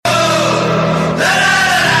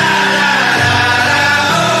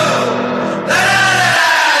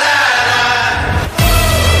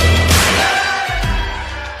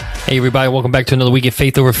Hey everybody, welcome back to another week of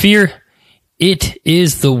Faith Over Fear. It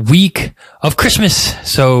is the week of Christmas,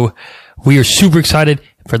 so we are super excited.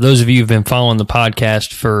 For those of you who've been following the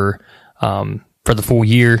podcast for the full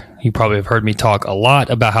year, you probably have heard me talk a lot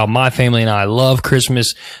about how my family and I love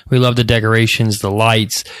Christmas. We love the decorations, the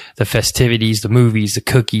lights, the festivities, the movies, the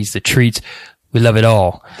cookies, the treats. We love it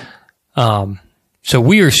all. So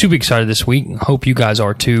we are super excited this week. Hope you guys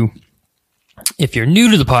are too. If you're new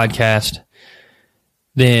to the podcast,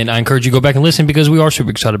 then I encourage you to go back and listen because we are super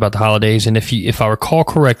excited about the holidays. And if I recall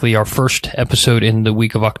correctly, our first episode in the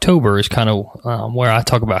week of October is kind of where I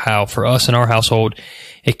talk about how for us in our household,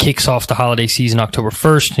 it kicks off the holiday season October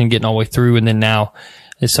 1st and getting all the way through. And then now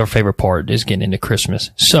it's our favorite part is getting into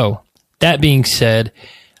Christmas. So that being said,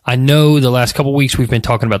 I know the last couple of weeks we've been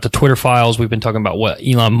talking about the Twitter files. We've been talking about what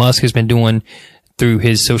Elon Musk has been doing through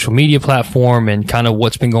his social media platform and kind of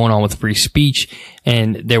what's been going on with free speech.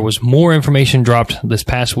 And there was more information dropped this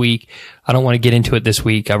past week. I don't want to get into it this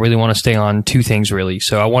week. I really want to stay on two things really.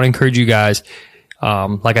 So I want to encourage you guys,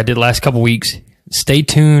 like I did last couple weeks, stay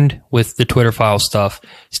tuned with the Twitter file stuff.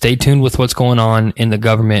 Stay tuned with what's going on in the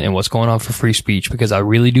government and what's going on for free speech, because I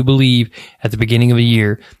really do believe at the beginning of the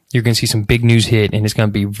year, you're going to see some big news hit, and it's going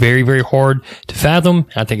to be very, very hard to fathom.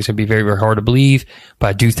 I think it's going to be very, very hard to believe, but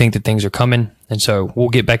I do think that things are coming. And so we'll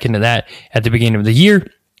get back into that at the beginning of the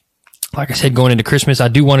year. Like I said, going into Christmas, I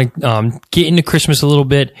do want to get into Christmas a little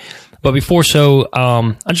bit. But before so,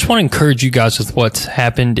 I just want to encourage you guys with what's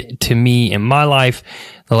happened to me in my life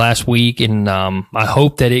the last week. And I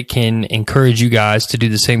hope that it can encourage you guys to do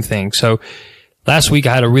the same thing. So last week,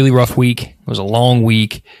 I had a really rough week. It was a long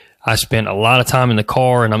week. I spent a lot of time in the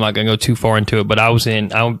car, and I'm not going to go too far into it, but I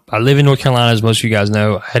live in North Carolina, as most of you guys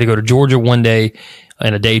know. I had to go to Georgia one day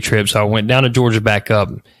on a day trip, so I went down to Georgia, back up.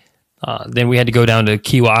 Then we had to go down to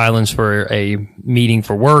Kiawah Islands for a meeting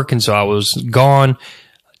for work, and so I was gone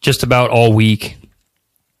just about all week.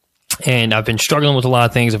 And I've been struggling with a lot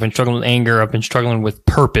of things. I've been struggling with anger. I've been struggling with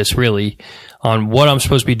purpose, really, on what I'm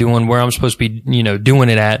supposed to be doing, where I'm supposed to be, doing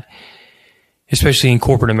it at, especially in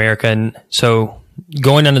corporate America. And so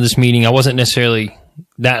going down to this meeting, I wasn't necessarily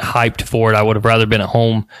that hyped for it. I would have rather been at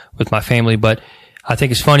home with my family, but I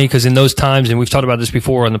think it's funny because in those times, and we've talked about this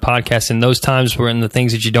before on the podcast, in those times where in the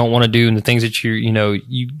things that you don't want to do and the things that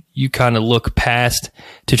you kind of look past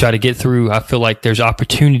to try to get through, I feel like there's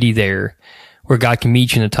opportunity there where God can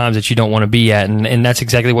meet you in the times that you don't want to be at. And that's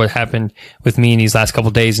exactly what happened with me in these last couple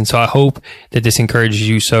of days. And so I hope that this encourages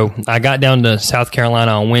you. So I got down to South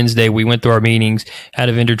Carolina on Wednesday. We went through our meetings, had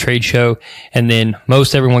a vendor trade show, and then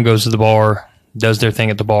most everyone goes to the bar, does their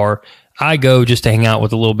thing at the bar. I go just to hang out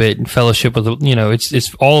with a little bit and fellowship with,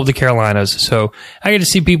 it's all of the Carolinas. So I get to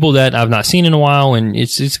see people that I've not seen in a while, and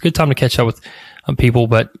it's a good time to catch up with people.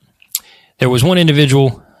 But there was one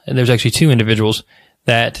individual, and there's actually two individuals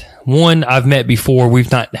that one I've met before.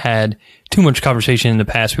 We've not had too much conversation in the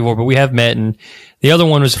past before, but we have met. And the other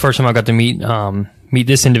one was the first time I got to meet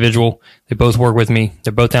this individual. They both work with me.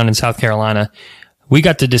 They're both down in South Carolina. We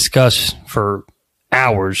got to discuss for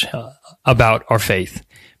hours about our faith,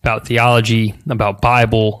 about theology, about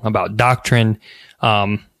Bible, about doctrine,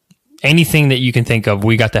 anything that you can think of.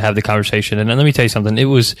 We got to have the conversation. And let me tell you something. It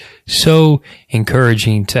was so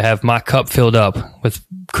encouraging to have my cup filled up with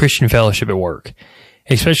Christian fellowship at work,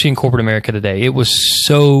 especially in corporate America today. It was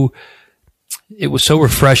so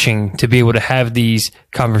refreshing to be able to have these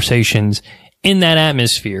conversations in that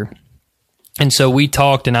atmosphere. And so we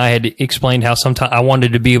talked, and I had explained how sometimes I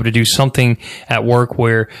wanted to be able to do something at work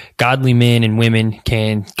where godly men and women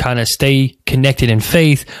can kind of stay connected in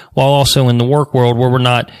faith while also in the work world where we're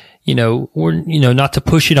not, not to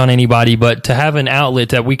push it on anybody, but to have an outlet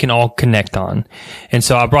that we can all connect on. And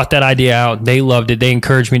so I brought that idea out. They loved it. They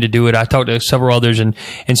encouraged me to do it. I talked to several others, and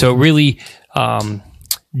so it really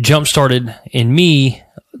jump started in me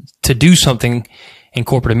to do something in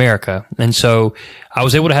corporate America. And so I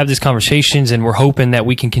was able to have these conversations, and we're hoping that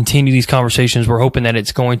we can continue these conversations. We're hoping that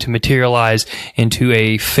it's going to materialize into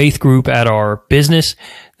a faith group at our business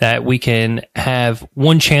that we can have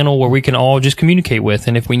one channel where we can all just communicate with.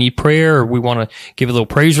 And if we need prayer, or we want to give a little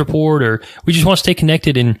praise report, or we just want to stay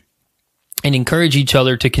connected and encourage each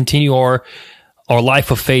other to continue our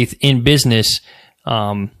life of faith in business,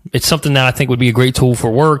 it's something that I think would be a great tool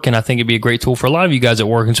for work, and I think it'd be a great tool for a lot of you guys at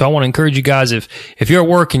work. And so I want to encourage you guys, if you're at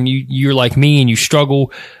work and you're like me and you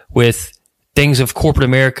struggle with things of corporate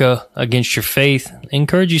America against your faith, I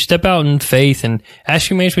encourage you to step out in faith and ask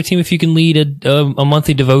your management team if you can lead a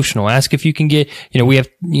monthly devotional. Ask if you can get, we have,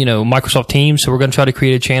 Microsoft Teams. So we're going to try to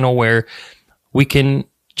create a channel where we can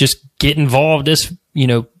just get involved as,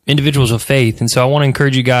 individuals of faith. And so I want to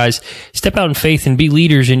encourage you guys, step out in faith and be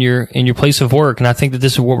leaders in your place of work. And I think that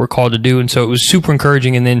this is what we're called to do. And so it was super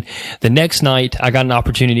encouraging. And then the next night I got an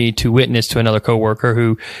opportunity to witness to another coworker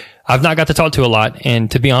who I've not got to talk to a lot. And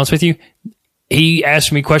to be honest with you, he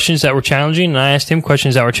asked me questions that were challenging and I asked him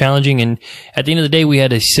questions that were challenging. And at the end of the day, we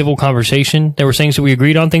had a civil conversation. There were things that we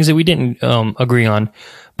agreed on, things that we didn't agree on.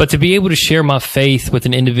 But to be able to share my faith with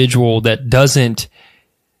an individual that doesn't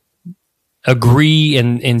agree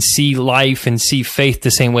and see life and see faith the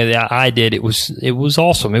same way that I did, it was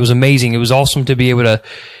awesome. It was amazing. It was awesome to be able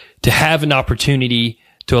to have an opportunity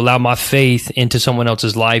to allow my faith into someone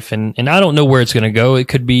else's life. And I don't know where it's going to go. It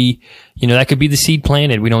could be, that could be the seed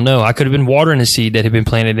planted. We don't know. I could have been watering a seed that had been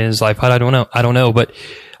planted in his life. I don't know. But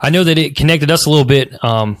I know that it connected us a little bit,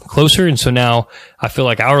 closer. And so now I feel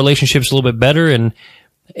like our relationship's a little bit better. And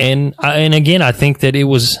again, I think that it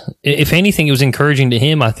was, if anything, it was encouraging to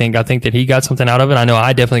him. I think that he got something out of it. I know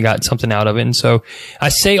I definitely got something out of it. And so I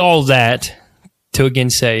say all that to again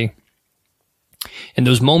say, in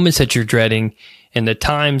those moments that you're dreading and the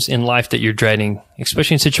times in life that you're dreading,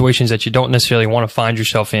 especially in situations that you don't necessarily want to find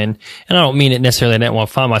yourself in. And I don't mean it necessarily, I didn't want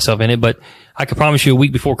to find myself in it, but I can promise you a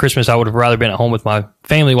week before Christmas, I would have rather been at home with my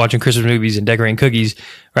family watching Christmas movies and decorating cookies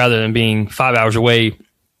rather than being 5 hours away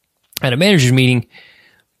at a manager's meeting.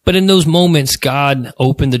 But in those moments, God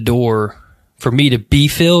opened the door for me to be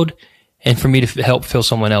filled and for me to help fill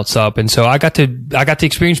someone else up. And so I got to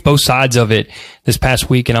experience both sides of it this past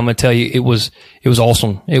week. And I'm going to tell you, it was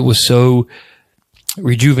awesome. It was so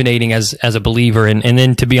rejuvenating as a believer. And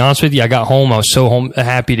then to be honest with you, I got home. I was so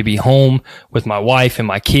happy to be home with my wife and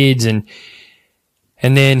my kids. And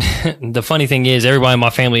then the funny thing is everybody in my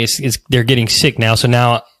family they're getting sick now. So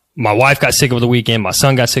now my wife got sick over the weekend. My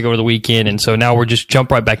son got sick over the weekend. And so now we're just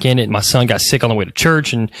jump right back in it. My son got sick on the way to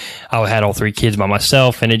church and I had all 3 kids by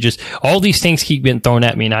myself. And all these things keep getting thrown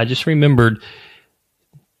at me. And I just remembered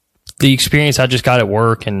the experience I just got at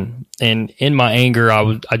work. And in my anger,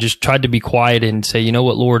 I just tried to be quiet and say, you know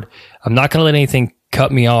what, Lord, I'm not going to let anything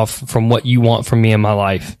cut me off from what you want from me in my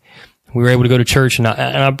life. We were able to go to church and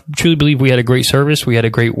I truly believe we had a great service. We had a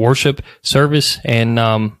great worship service and,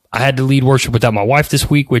 I had to lead worship without my wife this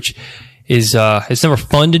week, which is, it's never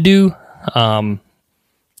fun to do. But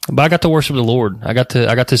I got to worship the Lord. I got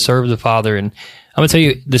to serve the Father. And I'm going to tell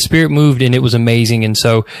you, the Spirit moved and it was amazing. And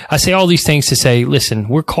so I say all these things to say, listen,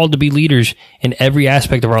 we're called to be leaders in every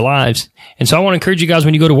aspect of our lives. And so I want to encourage you guys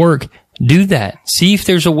when you go to work, do that. See if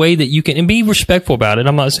there's a way that you can, and be respectful about it.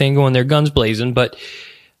 I'm not saying go in there guns blazing, but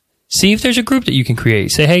see if there's a group that you can create.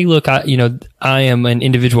 Say, hey, look, I am an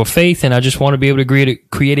individual of faith and I just want to be able to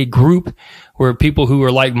create a group where people who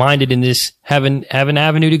are like-minded in this have an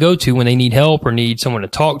avenue to go to when they need help or need someone to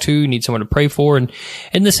talk to, need someone to pray for. And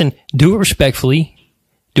listen, do it respectfully,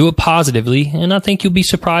 do it positively. And I think you'll be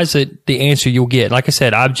surprised at the answer you'll get. Like I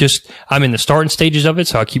said, I'm in the starting stages of it.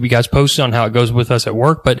 So I'll keep you guys posted on how it goes with us at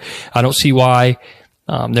work, but I don't see why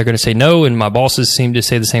they're going to say no, and my bosses seem to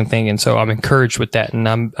say the same thing. And so I'm encouraged with that, and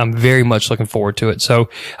I'm very much looking forward to it. So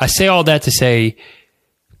I say all that to say,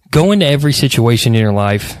 go into every situation in your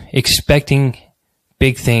life expecting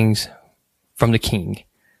big things from the King.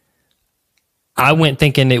 I went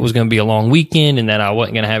thinking it was going to be a long weekend and that I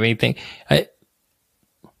wasn't going to have anything.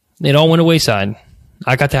 It all went a wayside.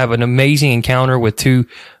 I got to have an amazing encounter with 2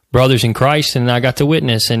 brothers in Christ, and I got to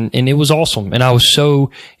witness, and it was awesome. And I was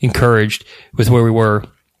so encouraged with where we were.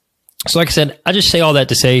 So like I said, I just say all that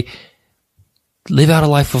to say, live out a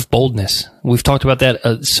life of boldness. We've talked about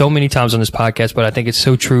that so many times on this podcast, but I think it's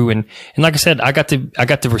so true. And like I said, I got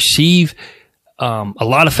to receive a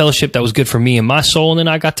lot of fellowship that was good for me and my soul, and then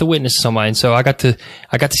I got to witness somebody. And so I got to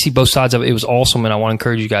see both sides of it. It was awesome, and I want to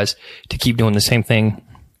encourage you guys to keep doing the same thing.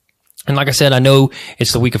 And like I said, I know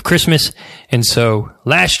it's the week of Christmas. And so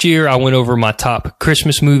last year I went over my top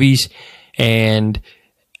Christmas movies, and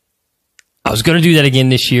I was going to do that again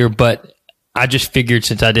this year, but I just figured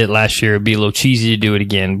since I did it last year, it'd be a little cheesy to do it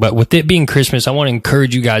again. But with it being Christmas, I want to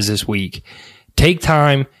encourage you guys this week. Take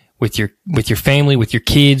time with your family, with your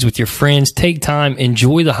kids, with your friends. Take time,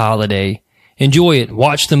 enjoy the holiday, enjoy it.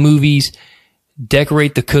 Watch the movies,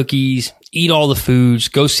 decorate the cookies, eat all the foods,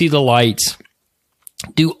 go see the lights.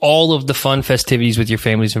 Do all of the fun festivities with your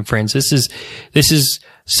families and friends. This is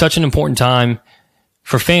such an important time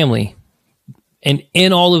for family. And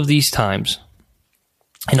in all of these times,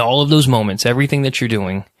 in all of those moments, everything that you're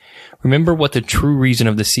doing, remember what the true reason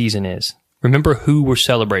of the season is. Remember who we're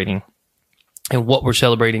celebrating and what we're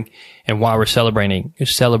celebrating and why we're celebrating. You're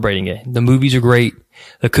celebrating it. The movies are great.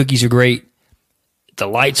 The cookies are great. The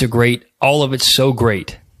lights are great. All of it's so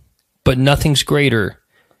great. But nothing's greater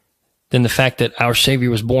than the fact that our Savior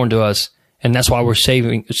was born to us. And that's why we're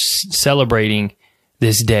celebrating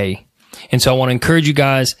this day. And so I want to encourage you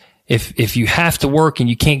guys, if you have to work and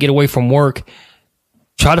you can't get away from work,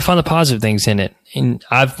 try to find the positive things in it. And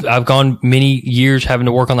I've gone many years having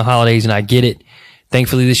to work on the holidays, and I get it.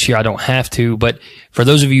 Thankfully this year I don't have to, but for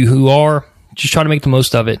those of you who are, just try to make the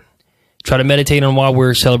most of it. Try to meditate on why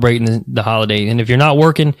we're celebrating the holiday. And if you're not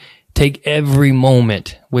working, take every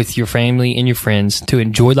moment with your family and your friends to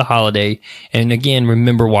enjoy the holiday. And again,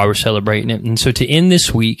 remember why we're celebrating it. And so to end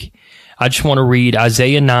this week, I just want to read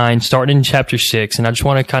Isaiah 9, starting in chapter 6, and I just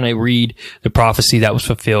want to kind of read the prophecy that was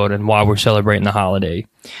fulfilled and why we're celebrating the holiday.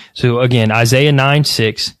 So again, Isaiah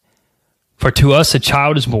 9:6, for to us a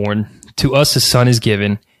child is born, to us a son is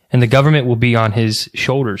given, and the government will be on his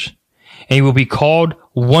shoulders. And he will be called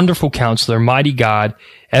Wonderful Counselor, Mighty God,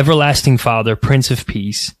 Everlasting Father, Prince of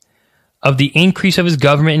Peace. Of the increase of his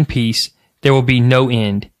government and peace, there will be no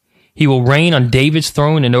end. He will reign on David's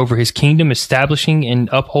throne and over his kingdom, establishing and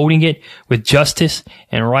upholding it with justice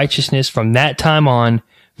and righteousness from that time on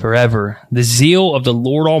forever. The zeal of the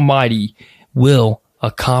Lord Almighty will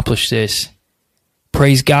accomplish this.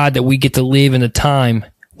 Praise God that we get to live in the time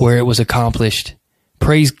where it was accomplished.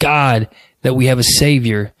 Praise God that we have a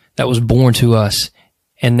Savior that was born to us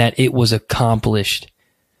and that it was accomplished.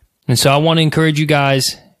 And so I want to encourage you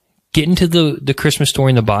guys, get into the Christmas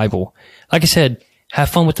story in the Bible. Like I said, have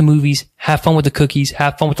fun with the movies, have fun with the cookies,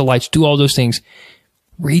 have fun with the lights, do all those things.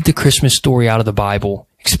 Read the Christmas story out of the Bible,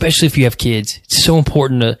 especially if you have kids. It's so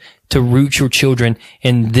important to root your children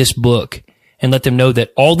in this book and let them know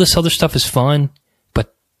that all this other stuff is fun,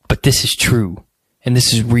 but this is true. And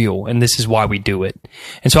this is real, and this is why we do it.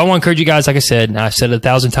 And so I want to encourage you guys, like I said, and I've said it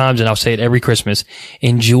 1,000 times, and I'll say it every Christmas,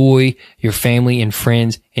 enjoy your family and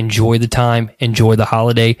friends, enjoy the time, enjoy the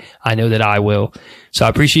holiday. I know that I will. So I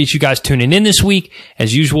appreciate you guys tuning in this week.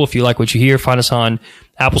 As usual, if you like what you hear, find us on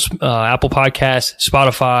Apple Podcasts,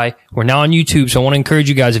 Spotify. We're now on YouTube, so I want to encourage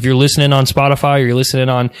you guys, if you're listening on Spotify or you're listening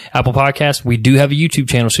on Apple Podcasts, we do have a YouTube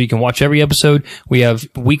channel, so you can watch every episode. We have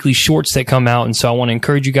weekly shorts that come out, and so I want to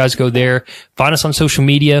encourage you guys to go there. Find us on social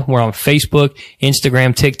media. We're on Facebook,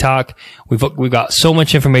 Instagram, TikTok. We've got so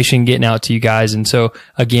much information getting out to you guys, and so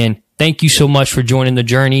again, thank you so much for joining the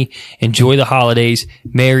journey. Enjoy the holidays.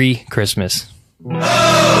 Merry Christmas.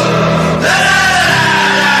 Oh,